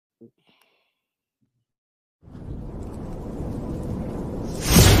From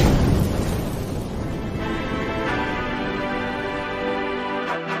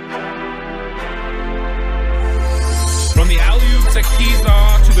the alley-oops at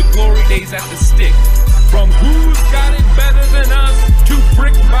Keyshaw to the glory days at the stick. From who's got it better than us to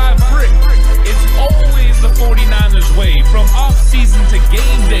brick by brick. It's always the 49ers way, from off-season to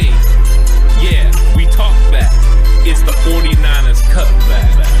game day. Yeah, we talk back. It's the 49ers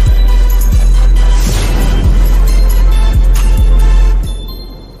cutback.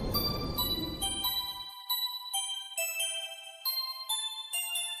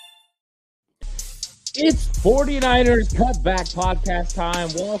 It's 49ers Cutback podcast time.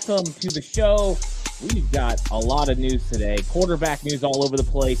 Welcome to the show. We've got a lot of news today. Quarterback news all over the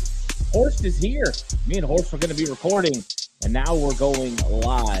place. Horst is here. Me and Horst are going to be recording, and now we're going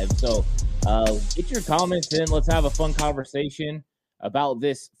live. So get your comments in. Let's have a fun conversation about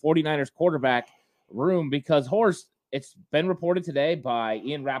this 49ers quarterback room because, Horst, it's been reported today by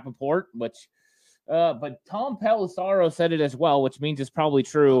Ian Rappaport, but Tom Pelissero said it as well, which means it's probably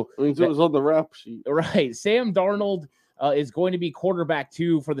true. It means it was on the rap sheet. Right. Sam Darnold is going to be quarterback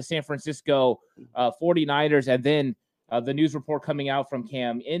 2 for the San Francisco 49ers. And then the news report coming out from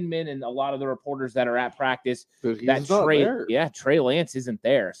Cam Inman and a lot of the reporters that are at practice that Trey Lance isn't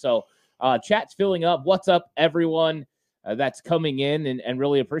there. So chat's filling up. What's up, everyone that's coming in and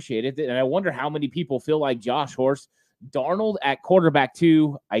really appreciate it. And I wonder how many people feel like Josh Horst. Darnold at quarterback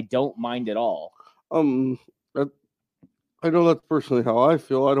 2, I don't mind at all. I know that's personally how I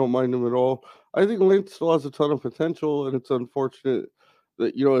feel. I don't mind him at all. I think Lance still has a ton of potential, and it's unfortunate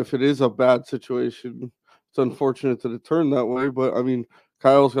that, if it is a bad situation, it's unfortunate that it turned that way. But, I mean,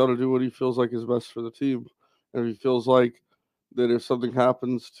 Kyle's got to do what he feels like is best for the team. And if he feels like that if something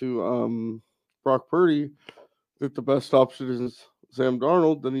happens to Brock Purdy, that the best option is Sam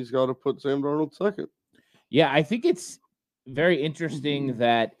Darnold, then he's got to put Sam Darnold second. Yeah, I think it's very interesting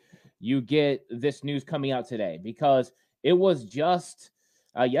that you get this news coming out today because it was just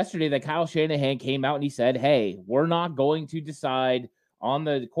yesterday that Kyle Shanahan came out and he said, hey, we're not going to decide on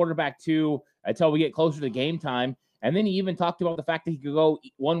the quarterback 2 until we get closer to game time. And then he even talked about the fact that he could go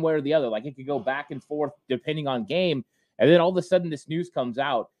one way or the other, like it could go back and forth depending on game. And then all of a sudden this news comes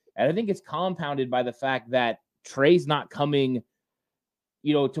out. And I think it's compounded by the fact that Trey's not coming,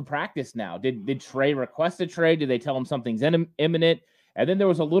 to practice now. Did Trey request a trade? Did they tell him something's imminent? And then there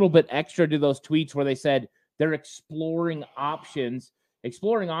was a little bit extra to those tweets where they said they're exploring options.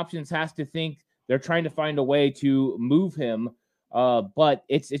 Exploring options has to think they're trying to find a way to move him. But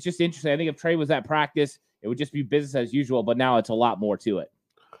it's just interesting. I think if Trey was at practice, it would just be business as usual. But now it's a lot more to it.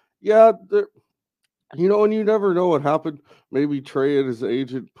 Yeah. And you never know what happened. Maybe Trey and his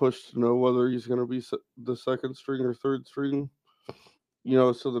agent pushed to know whether he's going to be the second string or third string.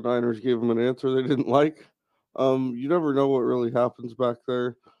 So the Niners gave him an answer they didn't like. You never know what really happens back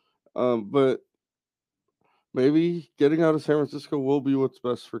there. But maybe getting out of San Francisco will be what's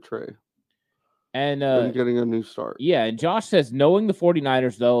best for Trey. And getting a new start. Yeah, and Josh says, knowing the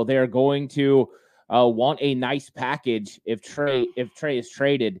 49ers, though, they're going to want a nice package if Trey is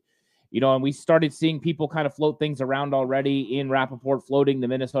traded. And we started seeing people kind of float things around already. Ian Rappaport floating the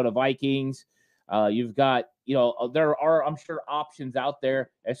Minnesota Vikings. You've got, there are, I'm sure, options out there,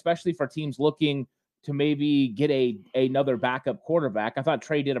 especially for teams looking to maybe get another backup quarterback. I thought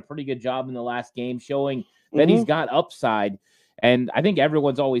Trey did a pretty good job in the last game showing that he's got upside. And I think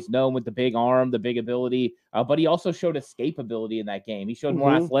everyone's always known with the big arm, the big ability, but he also showed escapability in that game. He showed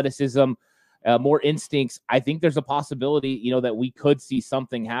more athleticism, more instincts. I think there's a possibility, that we could see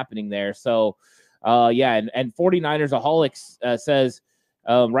something happening there. So, and 49ers-aholics says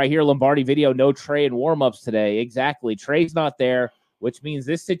right here, Lombardi video, no Trey in warmups today. Exactly. Trey's not there, which means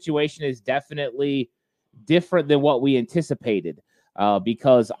this situation is definitely different than what we anticipated.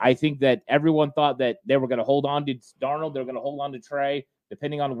 Because I think that everyone thought that they were going to hold on to Darnold. They're going to hold on to Trey.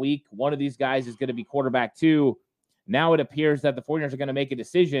 Depending on week, one of these guys is going to be quarterback 2. Now it appears that the 49ers are going to make a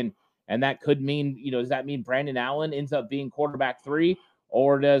decision, and that could mean, does that mean Brandon Allen ends up being quarterback 3,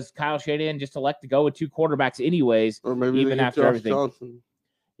 or does Kyle Shanahan just elect to go with 2 quarterbacks anyways, or maybe even after Josh everything? Johnson.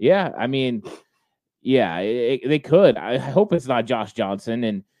 Yeah, I mean, they could. I hope it's not Josh Johnson.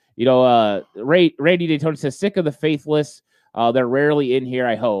 And, Randy Daytona says, sick of the faithless. They're rarely in here,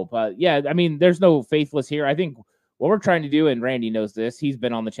 I hope. There's no faithless here. I think what we're trying to do, and Randy knows this, he's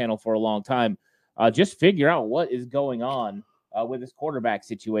been on the channel for a long time, just figure out what is going on with this quarterback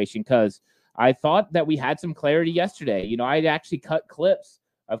situation, because I thought that we had some clarity yesterday. I'd actually cut clips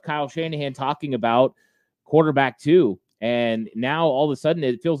of Kyle Shanahan talking about quarterback 2, and now all of a sudden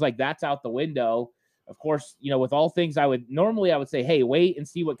it feels like that's out the window. Of course, with all things, I would say, hey, wait and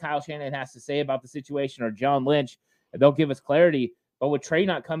see what Kyle Shanahan has to say about the situation, or John Lynch, and they'll give us clarity. But with Trey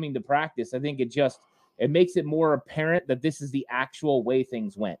not coming to practice, I think it makes it more apparent that this is the actual way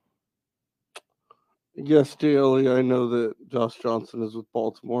things went. Yes, JLE, I know that Josh Johnson is with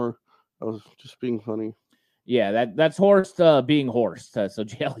Baltimore. I was just being funny. Yeah, that's Horst being Horst. So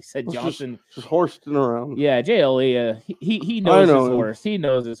JLE said Johnson just horsting around. Yeah, JLE, he knows his horse. He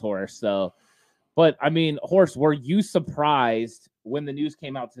knows his horse. So, but I mean, Horst, were you surprised when the news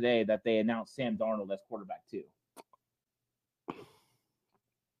came out today that they announced Sam Darnold as quarterback 2?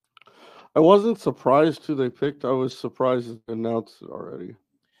 I wasn't surprised who they picked. I was surprised they announced it already.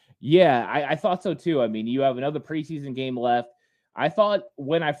 Yeah, I thought so too. I mean, you have another preseason game left. I thought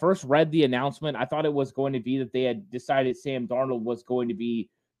when I first read the announcement, I thought it was going to be that they had decided Sam Darnold was going to be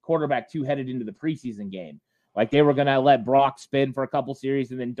quarterback 2 headed into the preseason game. Like they were going to let Brock spin for a couple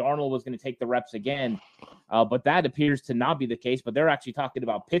series and then Darnold was going to take the reps again. But that appears to not be the case. But they're actually talking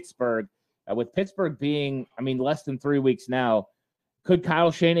about Pittsburgh. With Pittsburgh being, less than 3 weeks now, could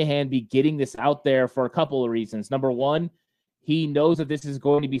Kyle Shanahan be getting this out there for a couple of reasons? Number one, he knows that this is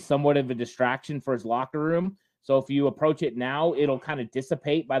going to be somewhat of a distraction for his locker room. So if you approach it now, it'll kind of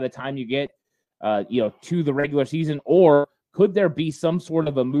dissipate by the time you get, to the regular season. Or could there be some sort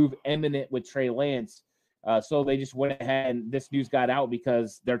of a move imminent with Trey Lance? So they just went ahead and this news got out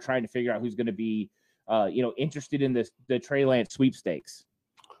because they're trying to figure out who's going to be, interested in the Trey Lance sweepstakes.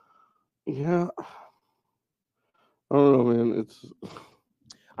 Yeah. I don't know, man.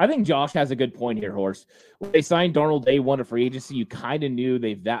 I think Josh has a good point here, Horst. When they signed Darnold day one of free agency, you kind of knew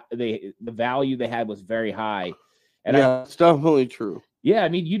the value they had was very high. And it's definitely true. Yeah,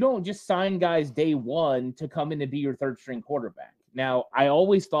 you don't just sign guys day one to come in and be your third string quarterback. Now, I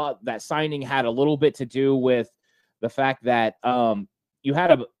always thought that signing had a little bit to do with the fact that you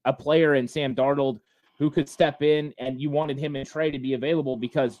had a player in Sam Darnold who could step in, and you wanted him and Trey to be available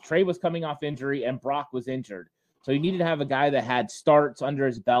because Trey was coming off injury and Brock was injured. So you needed to have a guy that had starts under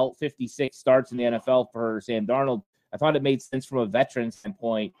his belt, 56 starts in the NFL for Sam Darnold. I thought it made sense from a veteran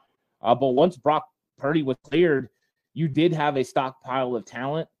standpoint. But once Brock Purdy was cleared, you did have a stockpile of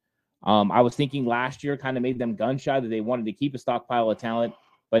talent. I was thinking last year kind of made them gun shy that they wanted to keep a stockpile of talent.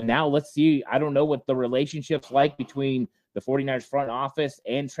 But now let's see. I don't know what the relationship's like between the 49ers front office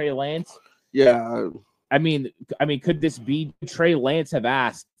and Trey Lance. Yeah. Could this be Trey Lance have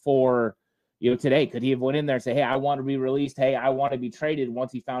asked for today? Could he have went in there and say, hey, I want to be released. Hey, I want to be traded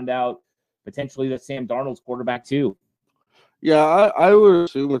once he found out potentially that Sam Darnold's quarterback too? Yeah, I would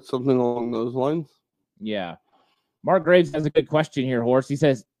assume it's something along those lines. Yeah. Mark Graves has a good question here, Horst. He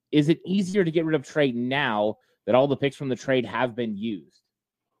says, is it easier to get rid of Trey now that all the picks from the trade have been used?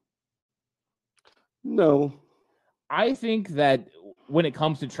 No. I think that when it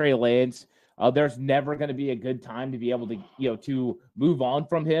comes to Trey Lance, there's never going to be a good time to be able to, to move on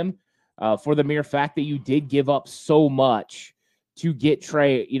from him. For the mere fact that you did give up so much to get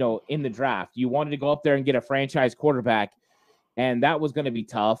Trey, in the draft. You wanted to go up there and get a franchise quarterback, and that was going to be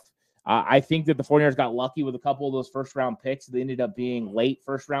tough. I think that the 49ers got lucky with a couple of those first-round picks. They ended up being late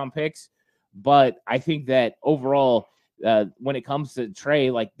first-round picks. But I think that overall, when it comes to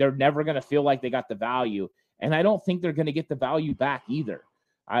Trey, they're never going to feel like they got the value. And I don't think they're going to get the value back either.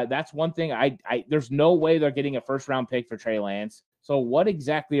 That's one thing. There's no way they're getting a first-round pick for Trey Lance. So what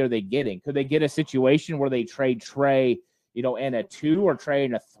exactly are they getting? Could they get a situation where they trade Trey, and a 2 or Trey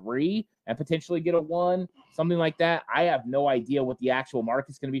and a 3 and potentially get a 1, something like that? I have no idea what the actual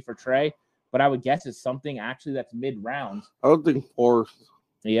market's going to be for Trey, but I would guess it's something actually that's mid-rounds. I don't think 4th.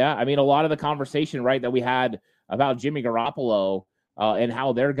 Yeah, a lot of the conversation, right, that we had about Jimmy Garoppolo and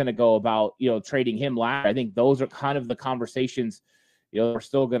how they're going to go about, trading him last. I think those are kind of the conversations, we're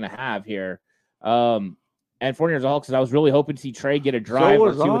still going to have here. And 49ers all, because I was really hoping to see Trey get a drive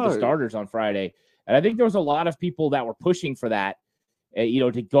or 2 with the starters on Friday. And I think there was a lot of people that were pushing for that,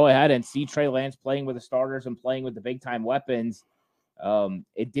 to go ahead and see Trey Lance playing with the starters and playing with the big-time weapons.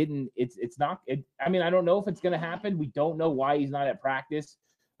 It's not. I don't know if it's going to happen. We don't know why he's not at practice.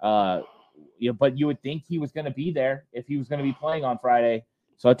 But you would think he was going to be there if he was going to be playing on Friday.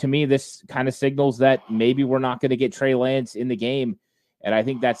 So to me, this kind of signals that maybe we're not going to get Trey Lance in the game. And I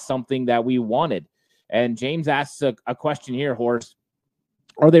think that's something that we wanted. And James asks a question here, Horst.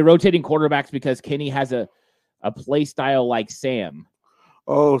 Are they rotating quarterbacks because Kenny has a play style like Sam?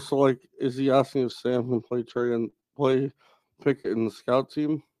 Oh, so is he asking if Sam can play Trey and play Pickett in the scout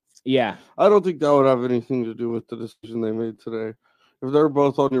team? Yeah. I don't think that would have anything to do with the decision they made today. If they're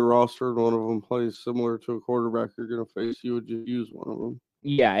both on your roster and one of them plays similar to a quarterback you're going to face, you would just use one of them.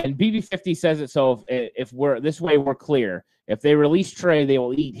 Yeah, and BB50 says it. So if we're this way, we're clear. If they release Trey, they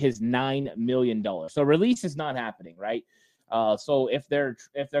will eat his $9 million. So release is not happening, right? So if they're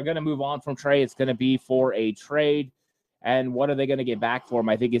going to move on from Trey, it's going to be for a trade. And what are they going to get back for him?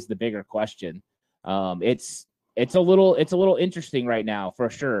 I think is the bigger question. It's a little interesting right now for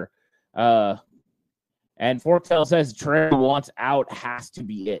sure. And Fortel says Trey wants out has to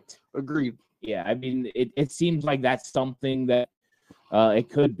be it. Agreed. Yeah, I mean it seems like that's something that it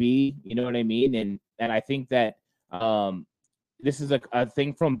could be. You know what I mean? And I think that this is a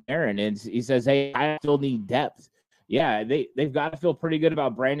thing from Barron, and he says, "Hey, I still need depth." Yeah, they've got to feel pretty good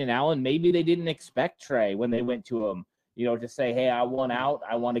about Brandon Allen. Maybe they didn't expect Trey when they went to him, to say, "Hey, I want out.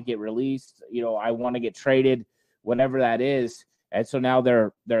 I want to get released. I want to get traded, whatever that is." And so now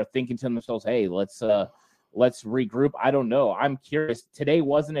they're thinking to themselves, "Hey, let's regroup." I don't know. I'm curious. Today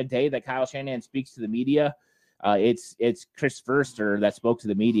wasn't a day that Kyle Shanahan speaks to the media. It's Chris Verster that spoke to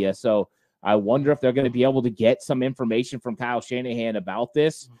the media. So I wonder if they're going to be able to get some information from Kyle Shanahan about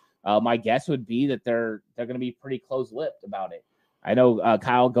this. My guess would be that they're going to be pretty close-lipped about it. I know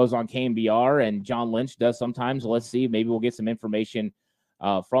Kyle goes on KMBR and John Lynch does sometimes. Let's see. Maybe we'll get some information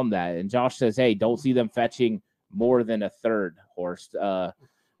from that. And Josh says, "Hey, don't see them fetching more than a third, Horst." I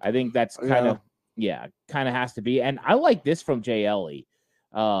think that's kind of has to be. And I like this from Jay Ellie.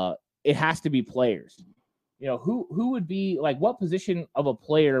 It has to be players. Who would be like, what position of a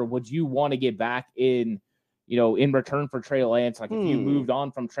player would you want to get back in, in return for Trey Lance? Like if you moved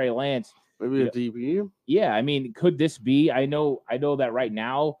on from Trey Lance, maybe a DB. Yeah. I mean, could this be, I know that right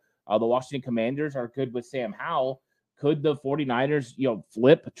now, the Washington Commanders are good with Sam Howell. Could the 49ers,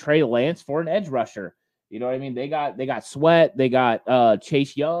 flip Trey Lance for an edge rusher? You know what I mean? They got Sweat, they got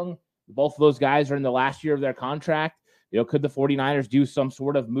Chase Young. Both of those guys are in the last year of their contract. Could the 49ers do some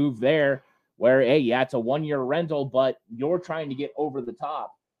sort of move there where, hey, yeah, it's a 1-year rental, but you're trying to get over the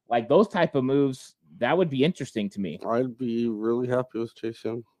top? Like those type of moves, that would be interesting to me. I'd be really happy with Chase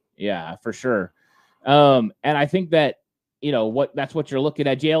Young. Yeah, for sure. And I think that, that's what you're looking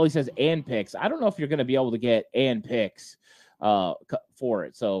at. JLE says, and picks. I don't know if you're going to be able to get and picks for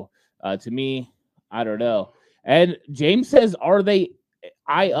it. So to me, I don't know. And James says, are they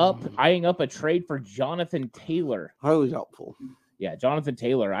eyeing up a trade for Jonathan Taylor? Highly doubtful. Yeah, Jonathan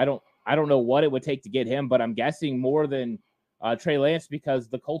Taylor. I don't know what it would take to get him, but I'm guessing more than Trey Lance because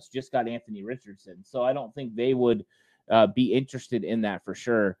the Colts just got Anthony Richardson. So I don't think they would be interested in that for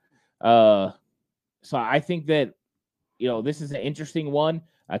sure. So I think that, this is an interesting one.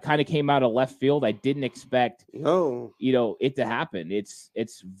 Kind of came out of left field. I didn't expect, it to happen.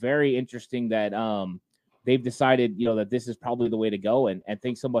 It's very interesting that they've decided, that this is probably the way to go. And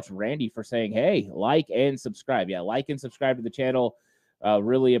thanks so much, Randy, for saying, hey, like and subscribe. Yeah, like and subscribe to the channel.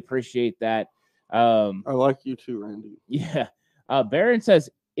 Really appreciate that. I like you too, Randy. Yeah. Barron says,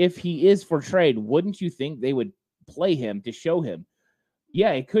 if he is for trade, wouldn't you think they would play him to show him?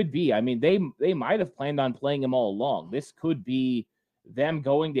 Yeah, it could be. I mean, they might have planned on playing him all along. This could be them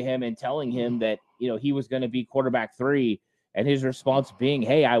going to him and telling him that, he was going to be quarterback 3 and his response being,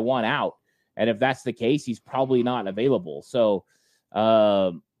 hey, I want out. And if that's the case, he's probably not available. So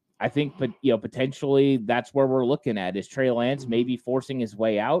I think, potentially that's where we're looking at is Trey Lance maybe forcing his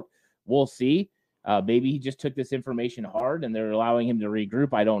way out. We'll see. Maybe he just took this information hard and they're allowing him to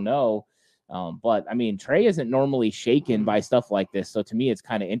regroup. I don't know. But I mean, Trey isn't normally shaken by stuff like this. So to me, it's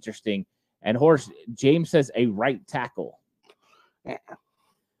kind of interesting. And James says a right tackle. Yeah.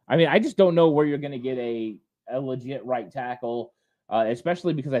 I mean, I just don't know where you're going to get a legit right tackle,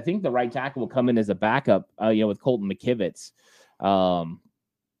 especially because I think the right tackle will come in as a backup, with Colton McKivitz.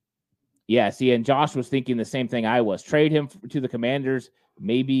 Yeah, see, and Josh was thinking the same thing I was. Trade him to the Commanders,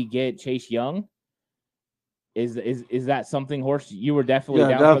 maybe get Chase Young. Is that something, Horst? You were definitely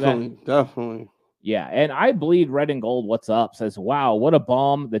down for that? Definitely. Yeah, and I bleed red and gold. What's up? Says, wow, what a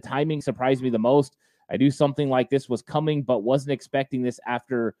bomb. The timing surprised me the most. I knew something like this was coming, but wasn't expecting this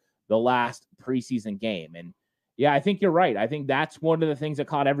after the last preseason game. And yeah, I think you're right. I think that's one of the things that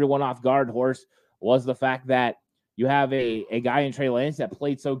caught everyone off guard, Horst, was the fact that you have a guy in Trey Lance that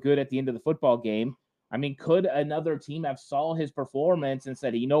played so good at the end of the football game. I mean, could another team have saw his performance and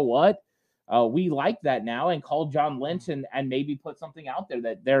said, you know what? We like that now, and called John Lynch and maybe put something out there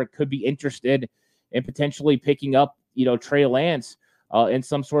that there could be interested in potentially picking up, Trey Lance in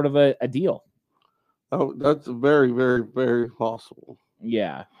some sort of a deal. Oh, that's very, very, very possible.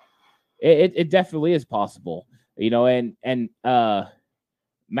 Yeah, it definitely is possible, and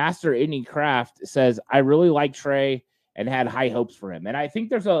Master Indy Craft says, I really like Trey and had high hopes for him. And I think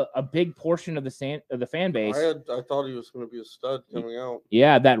there's a big portion of the fan base. I thought he was going to be a stud coming out.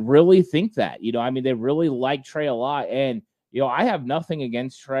 Yeah, that really think that. They really like Trey a lot. And I have nothing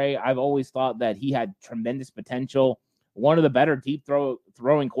against Trey. I've always thought that he had tremendous potential. One of the better deep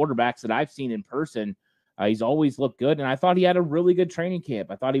throwing quarterbacks that I've seen in person. He's always looked good, and I thought he had a really good training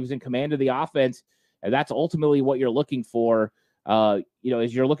camp. I thought he was in command of the offense, and that's ultimately what you're looking for.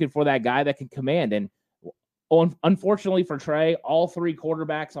 Is you're looking for that guy that can command. And unfortunately for Trey, all three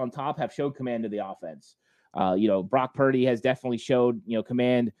quarterbacks on top have showed command of the offense. Brock Purdy has definitely showed,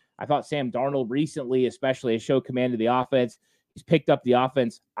 command. I thought Sam Darnold recently, especially, has showed command of the offense. He's picked up the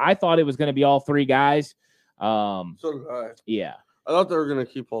offense. I thought it was going to be all three guys. So did I. Yeah. I thought they were going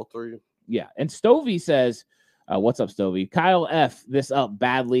to keep all three. Yeah. And Stovey says, what's up, Stovey? Kyle F. this up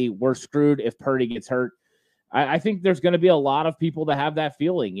badly. We're screwed if Purdy gets hurt. I think there's going to be a lot of people that have that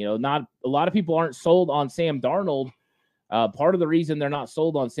feeling. Not a lot of people aren't sold on Sam Darnold. Part of the reason they're not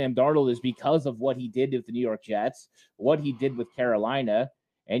sold on Sam Darnold is because of what he did with the New York Jets, what he did with Carolina.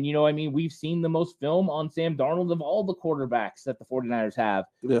 And, we've seen the most film on Sam Darnold of all the quarterbacks that the 49ers have.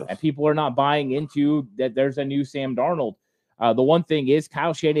 Yes. And people are not buying into that there's a new Sam Darnold. The one thing is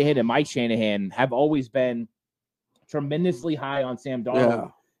Kyle Shanahan and Mike Shanahan have always been tremendously high on Sam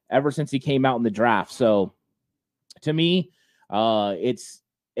Darnold ever since he came out in the draft. So, to me, it's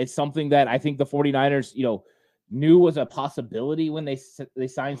something that I think the 49ers, knew was a possibility when they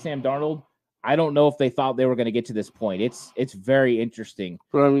signed Sam Darnold. I don't know if they thought they were going to get to this point. It's very interesting.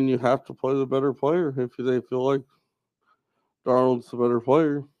 But, you have to play the better player if they feel like Darnold's the better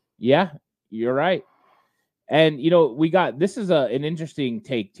player. Yeah, you're right. And, this is an interesting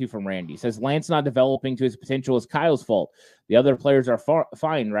take, too, from Randy. He says, Lance not developing to his potential is Kyle's fault. The other players are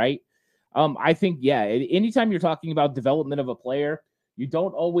fine, right? I think, anytime you're talking about development of a player, you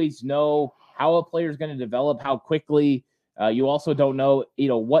don't always know how a player is going to develop, how quickly. You also don't know,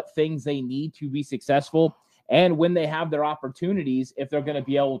 what things they need to be successful, and when they have their opportunities, if they're going to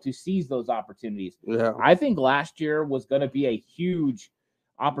be able to seize those opportunities. Yeah. I think last year was going to be a huge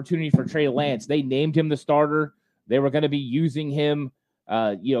opportunity for Trey Lance. They named him the starter. They were going to be using him,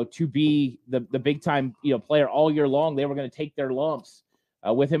 to be the big time, player all year long. They were going to take their lumps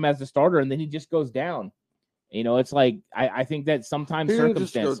with him as the starter, and then he just goes down. It's like I think that sometimes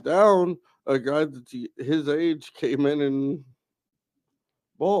circumstance. He didn't just go down. A guy that his age came in and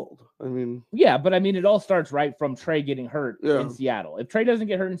balled. Yeah, but it all starts right from Trey getting hurt in Seattle. If Trey doesn't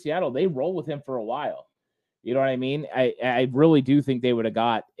get hurt in Seattle, they roll with him for a while. You know what I mean? I really do think they would have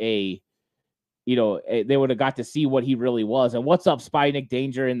got they would have got to see what he really was. And what's up, Spy Nick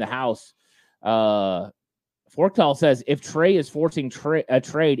Danger in the house? Forktel says, if Trey is forcing a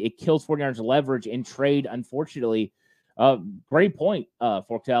trade, it kills 49ers leverage in trade, unfortunately. Great point,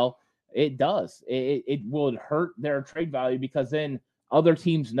 Forktel. It does. It would hurt their trade value because then other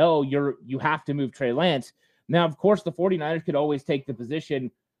teams know you have to move Trey Lance. Now, of course, the 49ers could always take the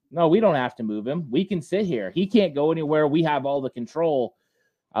position, no, we don't have to move him. We can sit here. He can't go anywhere. We have all the control.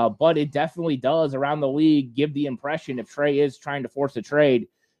 But it definitely does around the league give the impression if Trey is trying to force a trade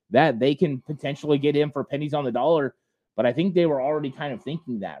that they can potentially get him for pennies on the dollar. But I think they were already kind of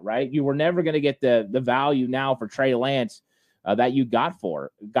thinking that, right? You were never going to get the value now for Trey Lance that you got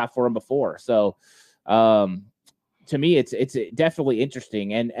for him before. So to me, it's definitely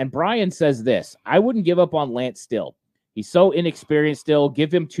interesting. And Brian says this, I wouldn't give up on Lance still. He's so inexperienced still.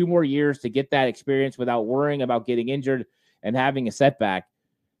 Give him 2 more years to get that experience without worrying about getting injured and having a setback.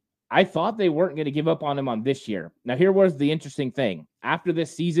 I thought they weren't going to give up on him on this year. Now, here was the interesting thing. After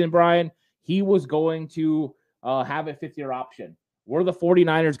this season, Brian, he was going to have a 5th-year option. Were the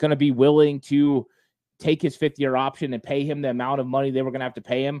 49ers going to be willing to take his 5th-year option and pay him the amount of money they were going to have to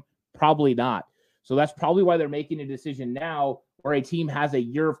pay him? Probably not. So that's probably why they're making a decision now where a team has a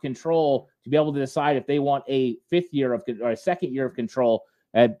year of control to be able to decide if they want a 5th year or a 2nd year of control.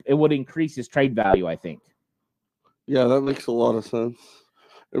 It would increase his trade value, I think. Yeah, that makes a lot of sense.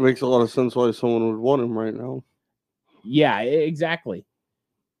 It makes a lot of sense why someone would want him right now. Yeah, exactly.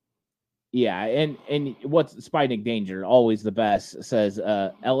 Yeah, and what's Spy Nick Danger, always the best, says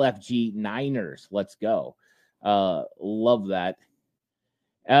LFG Niners, let's go. Love that.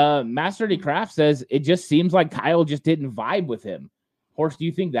 Master D Craft says it just seems like Kyle just didn't vibe with him. Horse, do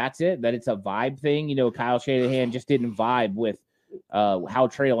you think that's it? That it's a vibe thing? Kyle Shanahan just didn't vibe with how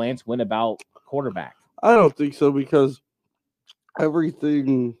Trey Lance went about quarterback. I don't think so because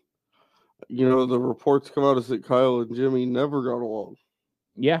everything, the reports come out is that Kyle and Jimmy never got along.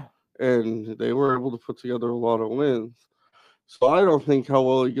 Yeah. And they were able to put together a lot of wins. So I don't think how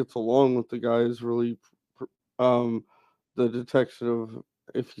well he gets along with the guy is really the detection of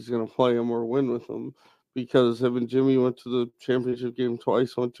if he's going to play him or win with him. Because him and Jimmy went to the championship game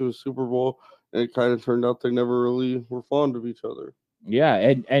twice, went to a Super Bowl, and it kind of turned out they never really were fond of each other.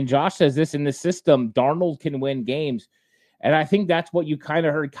 Yeah, and Josh says this, in the system, Darnold can win games. And I think that's what you kind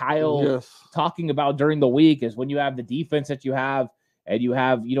of heard Kyle talking about during the week is when you have the defense that you have and you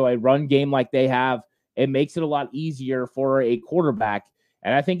have, a run game like they have, it makes it a lot easier for a quarterback.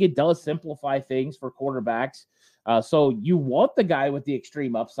 And I think it does simplify things for quarterbacks. So you want the guy with the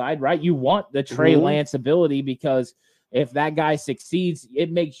extreme upside, right? You want the Trey Lance ability because if that guy succeeds,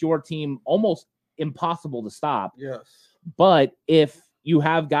 it makes your team almost impossible to stop. Yes. But if you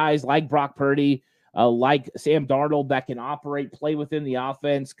have guys like Brock Purdy, like Sam Darnold that can operate, play within the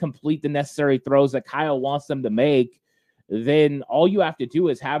offense, complete the necessary throws that Kyle wants them to make, then all you have to do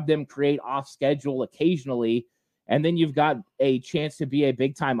is have them create off schedule occasionally, and then you've got a chance to be a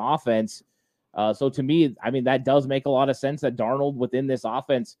big-time offense. So to me, I mean, that does make a lot of sense that Darnold within this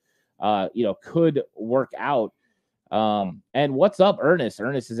offense, could work out. And what's up, Ernest?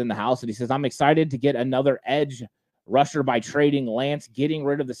 Ernest is in the house, and he says, I'm excited to get another edge rusher by trading Lance, getting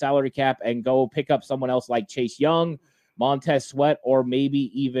rid of the salary cap, and go pick up someone else like Chase Young, Montez Sweat, or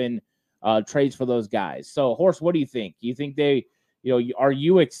maybe even trades for those guys. So, Horst, what do you think? Do you think they, are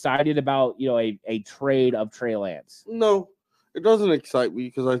you excited about, a trade of Trey Lance? No, it doesn't excite me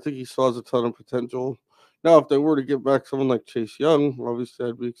because I think he still has a ton of potential. Now, if they were to get back someone like Chase Young, obviously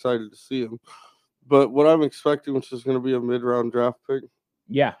I'd be excited to see him. But what I'm expecting, which is going to be a mid-round draft pick,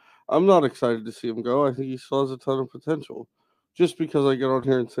 I'm not excited to see him go. I think he still has a ton of potential. Just because I get on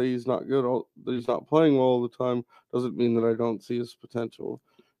here and say he's not good, that he's not playing well all the time, doesn't mean that I don't see his potential.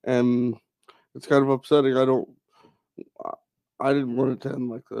 And it's kind of upsetting. I didn't want it to end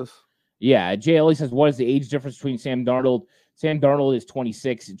like this. Yeah, JLE says, what is the age difference between Sam Darnold? Sam Darnold is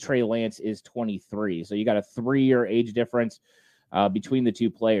 26 and Trey Lance is 23. So you got a 3-year age difference between the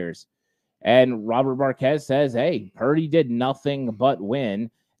two players. And Robert Marquez says, hey, Purdy did nothing but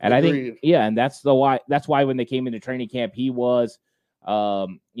win. And Agreed. I think, and that's why when they came into training camp, he was,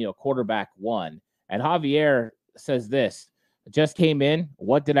 quarterback 1. And Javier says this, just came in.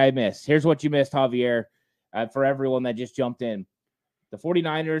 What did I miss? Here's what you missed, Javier, for everyone that just jumped in. The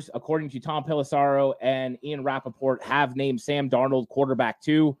 49ers, according to Tom Pelissaro and Ian Rappaport, have named Sam Darnold quarterback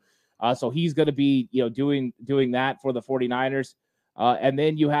 2. So he's going to be, doing that for the 49ers. And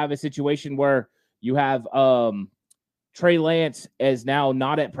then you have a situation where you have, Trey Lance is now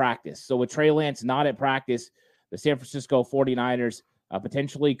not at practice. So with Trey Lance not at practice, the San Francisco 49ers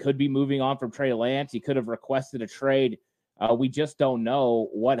potentially could be moving on from Trey Lance. He could have requested a trade. We just don't know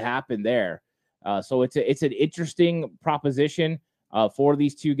what happened there. So it's an interesting proposition for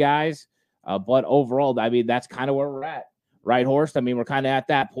these two guys. But overall, I mean, that's kind of where we're at, right, Horst? I mean, we're kind of at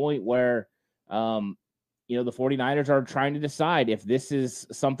that point where, the 49ers are trying to decide if this is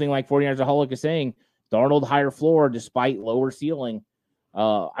something like 49ers-aholic is saying, Darnold higher floor despite lower ceiling.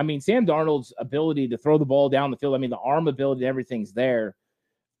 I mean, Sam Darnold's ability to throw the ball down the field, I mean, the arm ability, everything's there.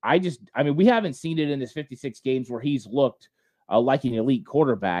 We haven't seen it in his 56 games where he's looked like an elite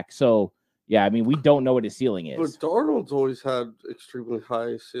quarterback. So, yeah, I mean, we don't know what his ceiling is. But Darnold's always had extremely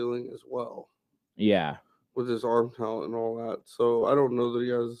high ceiling as well. Yeah. With his arm talent and all that. So I don't know that he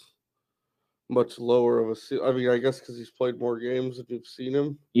has much lower of a ceiling. I mean, I guess because he's played more games and you've seen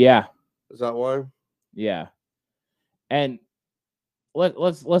him. Yeah. Is that why? Yeah. And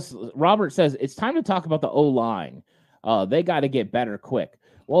let's Robert says it's time to talk about the O-line. They got to get better quick.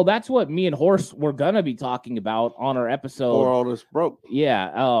 Well, that's what me and Horst were gonna be talking about on our episode. Or all this broke.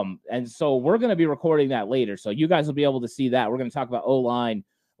 Yeah. And so we're gonna be recording that later. So you guys will be able to see that. We're gonna talk about O-line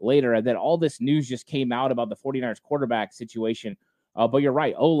later. And then all this news just came out about the 49ers quarterback situation. But you're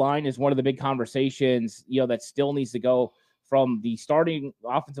right. O-line is one of the big conversations, that still needs to go from the starting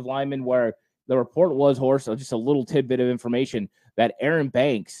offensive lineman, where the report was, Horst, so just a little tidbit of information, that Aaron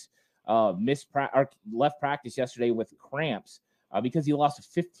Banks left practice yesterday with cramps because he lost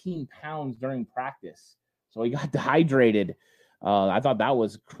 15 pounds during practice. So he got dehydrated. I thought that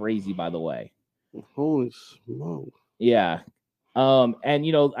was crazy, by the way. Holy smoke. Yeah.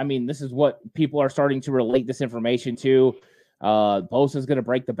 And, this is what people are starting to relate this information to. Bosa is going to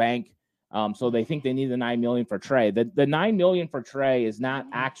break the bank. So they think they need the $9 million for Trey. The $9 million for Trey is not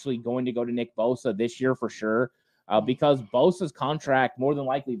actually going to go to Nick Bosa this year for sure, because Bosa's contract more than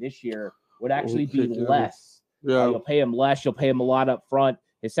likely this year would actually be less. Yeah. You'll pay him less. You'll pay him a lot up front.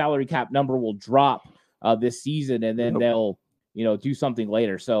 His salary cap number will drop this season, and then they'll do something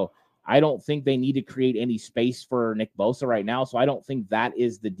later. So I don't think they need to create any space for Nick Bosa right now. So I don't think that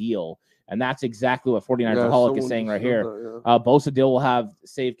is the deal. And that's exactly what 49ers-aholic is saying right here. That, Bosa deal will have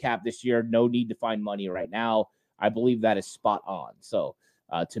save cap this year. No need to find money right now. I believe that is spot on. So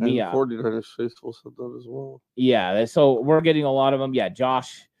to me, 49ers faithful said that as well. Yeah. So we're getting a lot of them. Yeah.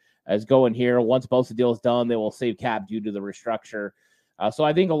 Josh is going here. Once Bosa deal is done, they will save cap due to the restructure. So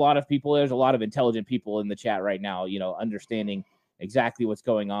I think there's a lot of intelligent people in the chat right now, understanding exactly what's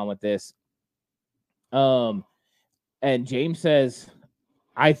going on with this. And James says,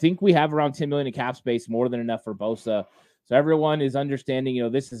 I think we have around $10 million in cap space, more than enough for Bosa. So everyone is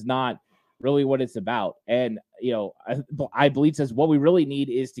understanding, this is not really what it's about. And, I believe says what we really need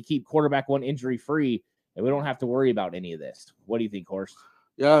is to keep quarterback one injury free, and we don't have to worry about any of this. What do you think, Horst?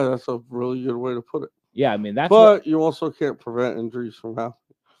 Yeah, that's a really good way to put it. Yeah, I mean, but you also can't prevent injuries from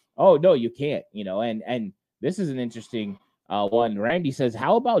happening. Oh, no, you can't, and this is an interesting one. Randy says,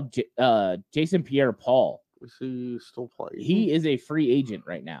 how about Jason Pierre-Paul? Is he still playing? He is a free agent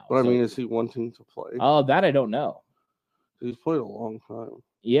right now. But I mean, is he wanting to play? Oh, that I don't know. He's played a long time.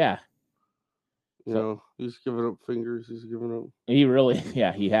 Yeah. He's giving up fingers. He's giving up. He really,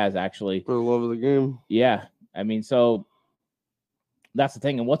 he has actually. For the love of the game. Yeah. I mean, so that's the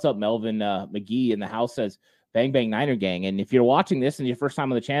thing. And what's up, Melvin McGee in the house says, bang, bang, Niner gang. And if you're watching this and your first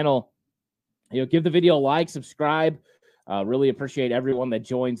time on the channel, give the video a like, subscribe. Really appreciate everyone that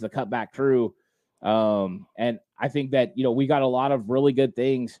joins the Cutback crew. And I think that, we got a lot of really good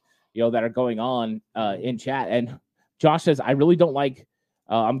things, that are going on in chat. And Josh says, I really don't like,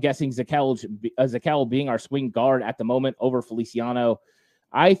 I'm guessing Zakel being our swing guard at the moment over Feliciano.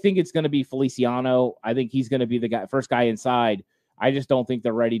 I think it's going to be Feliciano. I think he's going to be the first guy inside. I just don't think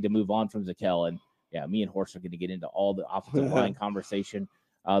they're ready to move on from Zakel. And yeah, me and Horst are going to get into all the offensive line conversation.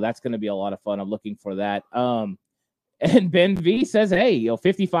 That's going to be a lot of fun. I'm looking for that. And Ben V says, hey,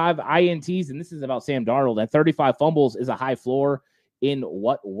 55 INTs, and this is about Sam Darnold, and 35 fumbles is a high floor. In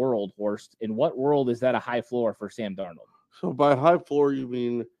what world, Horst? In what world is that a high floor for Sam Darnold? So by high floor, you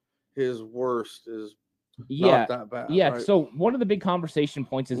mean his worst is not that bad. Yeah. Right? So one of the big conversation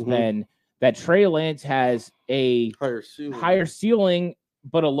points has been that Trey Lance has a higher ceiling,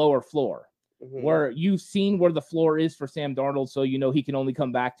 but a lower floor. Where you've seen where the floor is for Sam Darnold, so he can only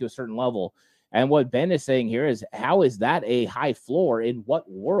come back to a certain level. And what Ben is saying here is, how is that a high floor? In what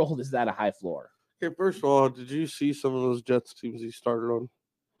world is that a high floor? Okay, first of all, did you see some of those Jets teams he started on?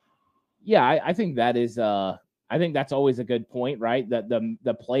 Yeah, I think that is I think that's always a good point, right? That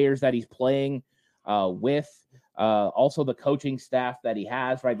the players that he's playing with, also the coaching staff that he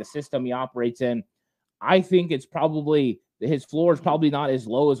has, right? The system he operates in. I think it's probably his floor is probably not as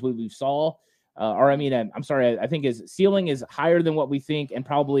low as we saw. I'm sorry. I think his ceiling is higher than what we think, and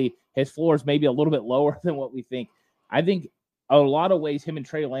probably his floor is maybe a little bit lower than what we think. I think a lot of ways him and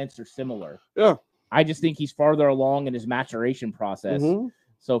Trey Lance are similar. Yeah. I just think he's farther along in his maturation process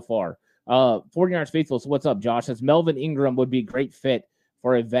so far. 49ers Faithful, so what's up, Josh? Says Melvin Ingram would be a great fit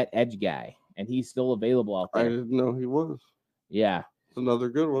for a vet edge guy, and he's still available out there. I didn't know he was. Yeah. It's another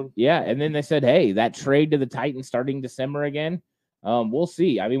good one. Yeah, and then they said, hey, that trade to the Titans starting December again. We'll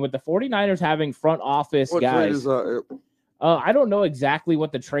see. I mean, with the 49ers having front office what guys. Trade is that? I don't know exactly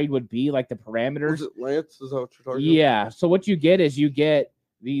what the trade would be, like the parameters. Was it Lance? Is that what you're talking about? So what you get is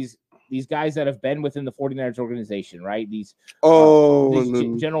these guys that have been within the 49ers organization, right? These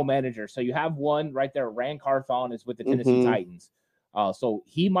general managers. So you have one right there. Rand Carthon is with the Tennessee Titans. So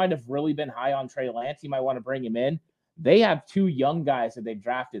he might have really been high on Trey Lance. You might want to bring him in. They have two young guys that they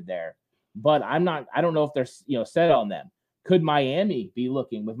drafted there, but I don't know if they're set on them. Could Miami be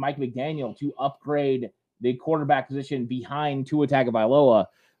looking with Mike McDaniel to upgrade the quarterback position behind Tua Tagovailoa?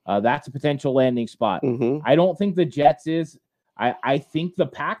 That's a potential landing spot. I don't think the Jets is. I think the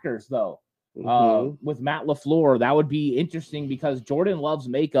Packers, though, with Matt LaFleur, that would be interesting because Jordan Love's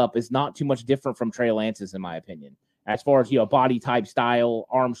makeup is not too much different from Trey Lance's, in my opinion, as far as body type, style,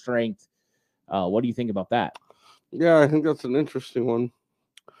 arm strength. What do you think about that? Yeah, I think that's an interesting one.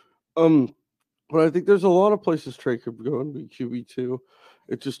 But I think there's a lot of places Trey could go and be QB2.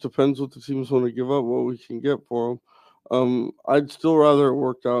 It just depends what the teams want to give up, what we can get for him. I'd still rather it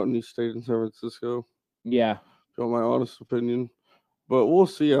worked out and he stayed in San Francisco. Yeah. My honest opinion. But we'll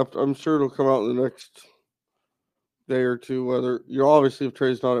see. I'm sure it'll come out in the next day or two. Whether obviously if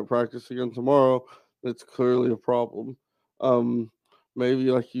Trey's not at practice again tomorrow, that's clearly a problem. Maybe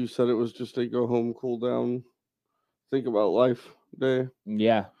like you said, it was just a go home, cool down, think about life day.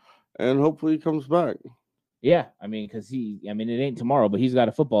 Yeah. And hopefully he comes back. Yeah, because it ain't tomorrow, but he's got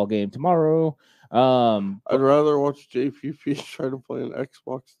a football game tomorrow. I'd rather watch JPP try to play an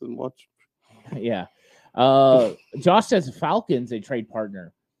Xbox than watch. Yeah. Josh says Falcons a trade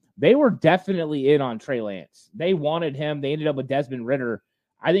partner. They were definitely in on Trey Lance. They wanted him. They ended up with Desmond Ridder.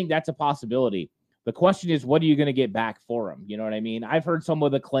 I think that's a possibility. The question is, what are you going to get back for him? You know what I mean? I've heard some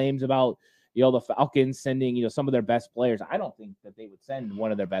of the claims about the Falcons sending some of their best players. I don't think that they would send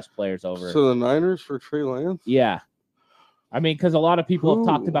one of their best players over. So the Niners for Trey Lance? Yeah. Because a lot of people have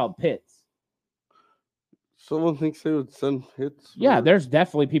talked about Pitts. Someone thinks they would send hits. Yeah, there's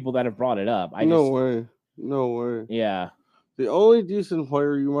definitely people that have brought it up. No way. Yeah. The only decent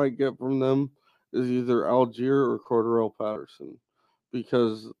player you might get from them is either Algier or Cordarrelle Patterson,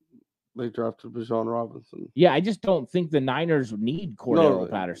 because they drafted Bijan Robinson. Yeah, I just don't think the Niners need Cordarrelle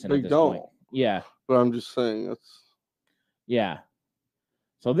Patterson at this point. Yeah. But I'm just saying that's. Yeah.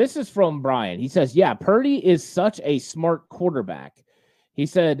 So this is from Brian. He says, yeah, Purdy is such a smart quarterback. He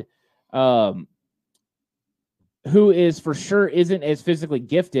said, who is for sure isn't as physically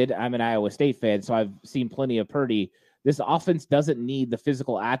gifted. I'm an Iowa State fan, so I've seen plenty of Purdy. This offense doesn't need the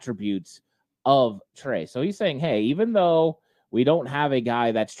physical attributes of Trey. So he's saying, hey, even though we don't have a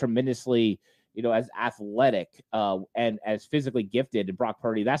guy that's tremendously, as athletic and as physically gifted as Brock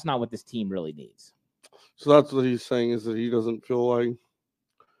Purdy, that's not what this team really needs. So that's what he's saying, is that he doesn't feel like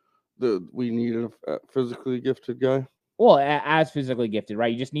that we need a physically gifted guy. Well, as physically gifted,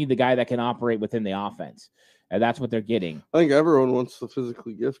 right? You just need the guy that can operate within the offense. And that's what they're getting. I think everyone wants the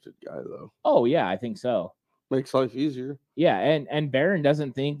physically gifted guy, though. Oh, yeah, I think so. Makes life easier. Yeah, and Barron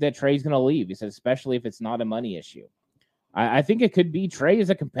doesn't think that Trey's going to leave. He says, especially if it's not a money issue. I think it could be Trey is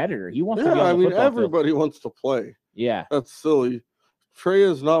a competitor. He wants to be on the football everybody field. wants to play. Yeah. That's silly. Trey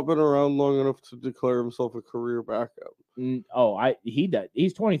has not been around long enough to declare himself a career backup. He does.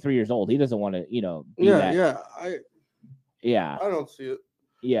 He's 23 years old. He doesn't want to, be that. I don't see it.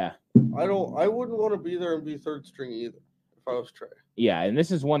 Yeah. I wouldn't want to be there and be third string either if I was Trey. Yeah, and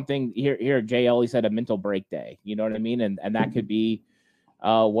this is one thing here at JL, he said a mental break day. You know what I mean? And that could be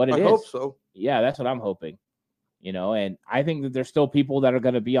what it is. I hope so. Yeah, that's what I'm hoping. And I think that there's still people that are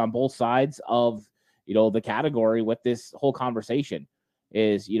going to be on both sides of, the category with this whole conversation.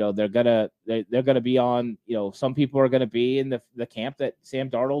 Is, they're gonna be on, some people are gonna be in the camp that Sam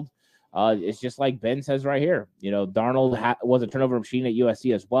Darnold. It's just like Ben says right here. Darnold was a turnover machine at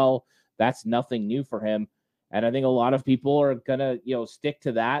USC as well. That's nothing new for him. And I think a lot of people are going to, stick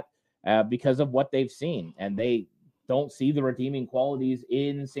to that because of what they've seen. And they don't see the redeeming qualities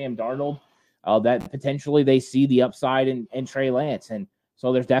in Sam Darnold that potentially they see the upside in Trey Lance. And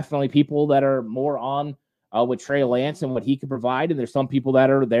so there's definitely people that are more on with Trey Lance and what he could provide. And there's some people that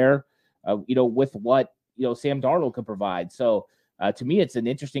are there, with what, Sam Darnold could provide. So, to me, it's an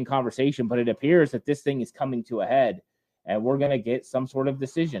interesting conversation, but it appears that this thing is coming to a head, and we're going to get some sort of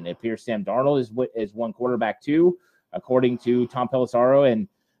decision. It appears Sam Darnold is one quarterback too, according to Tom Pelissero and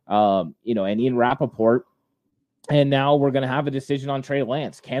and Ian Rappaport. And now we're going to have a decision on Trey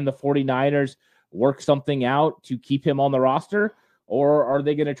Lance. Can the 49ers work something out to keep him on the roster, or are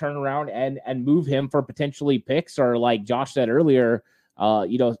they going to turn around and move him for potentially picks, or like Josh said earlier,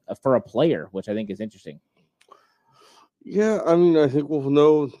 for a player, which I think is interesting. Yeah, I think we'll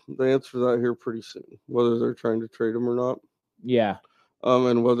know the answer to that here pretty soon, whether they're trying to trade him or not. Yeah.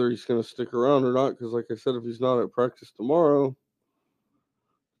 And whether he's going to stick around or not, because like I said, if he's not at practice tomorrow,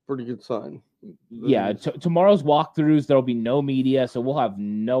 pretty good sign. Yeah, tomorrow's walkthroughs, there'll be no media, so we'll have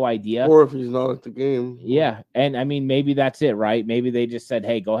no idea. Or if he's not at the game. Yeah, and maybe that's it, right? Maybe they just said,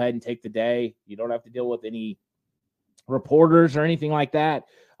 hey, go ahead and take the day. You don't have to deal with any reporters or anything like that.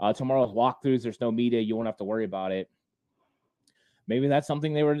 Tomorrow's walkthroughs, there's no media. You won't have to worry about it. Maybe that's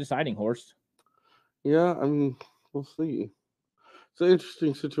something they were deciding, Horst. Yeah, we'll see. It's an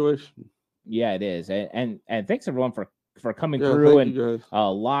interesting situation. Yeah, it is. And thanks everyone for coming through and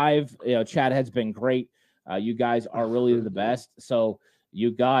live. Chat has been great. You guys are really the best. So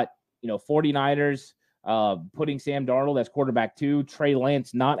you got 49ers putting Sam Darnold as quarterback 2, Trey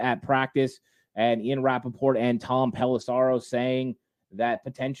Lance not at practice, and Ian Rappaport and Tom Pelissero saying that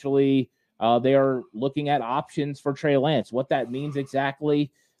potentially they are looking at options for Trey Lance. What that means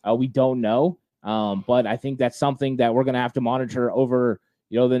exactly, we don't know. But I think that's something that we're going to have to monitor over,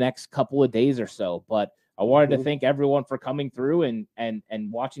 the next couple of days or so. But I wanted to thank everyone for coming through and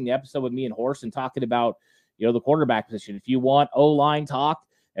watching the episode with me and Horst and talking about, the quarterback position. If you want O-line talk,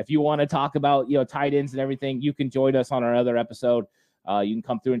 if you want to talk about, tight ends and everything, you can join us on our other episode. You can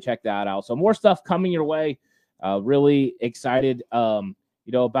come through and check that out. So more stuff coming your way. Really excited,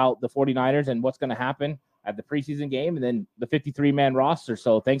 about the 49ers and what's going to happen at the preseason game and then the 53-man roster.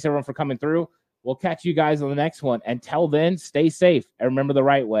 So thanks everyone for coming through. We'll catch you guys on the next one. Until then, stay safe and remember the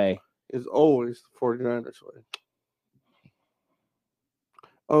right way is always the 49ers way.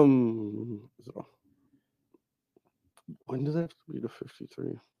 So when does that have to be the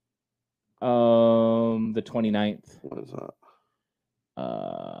 53? The 29th. When is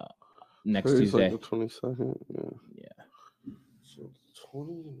that? Next Tuesday. Like the 22nd. Yeah. Yeah. So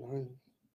 29th.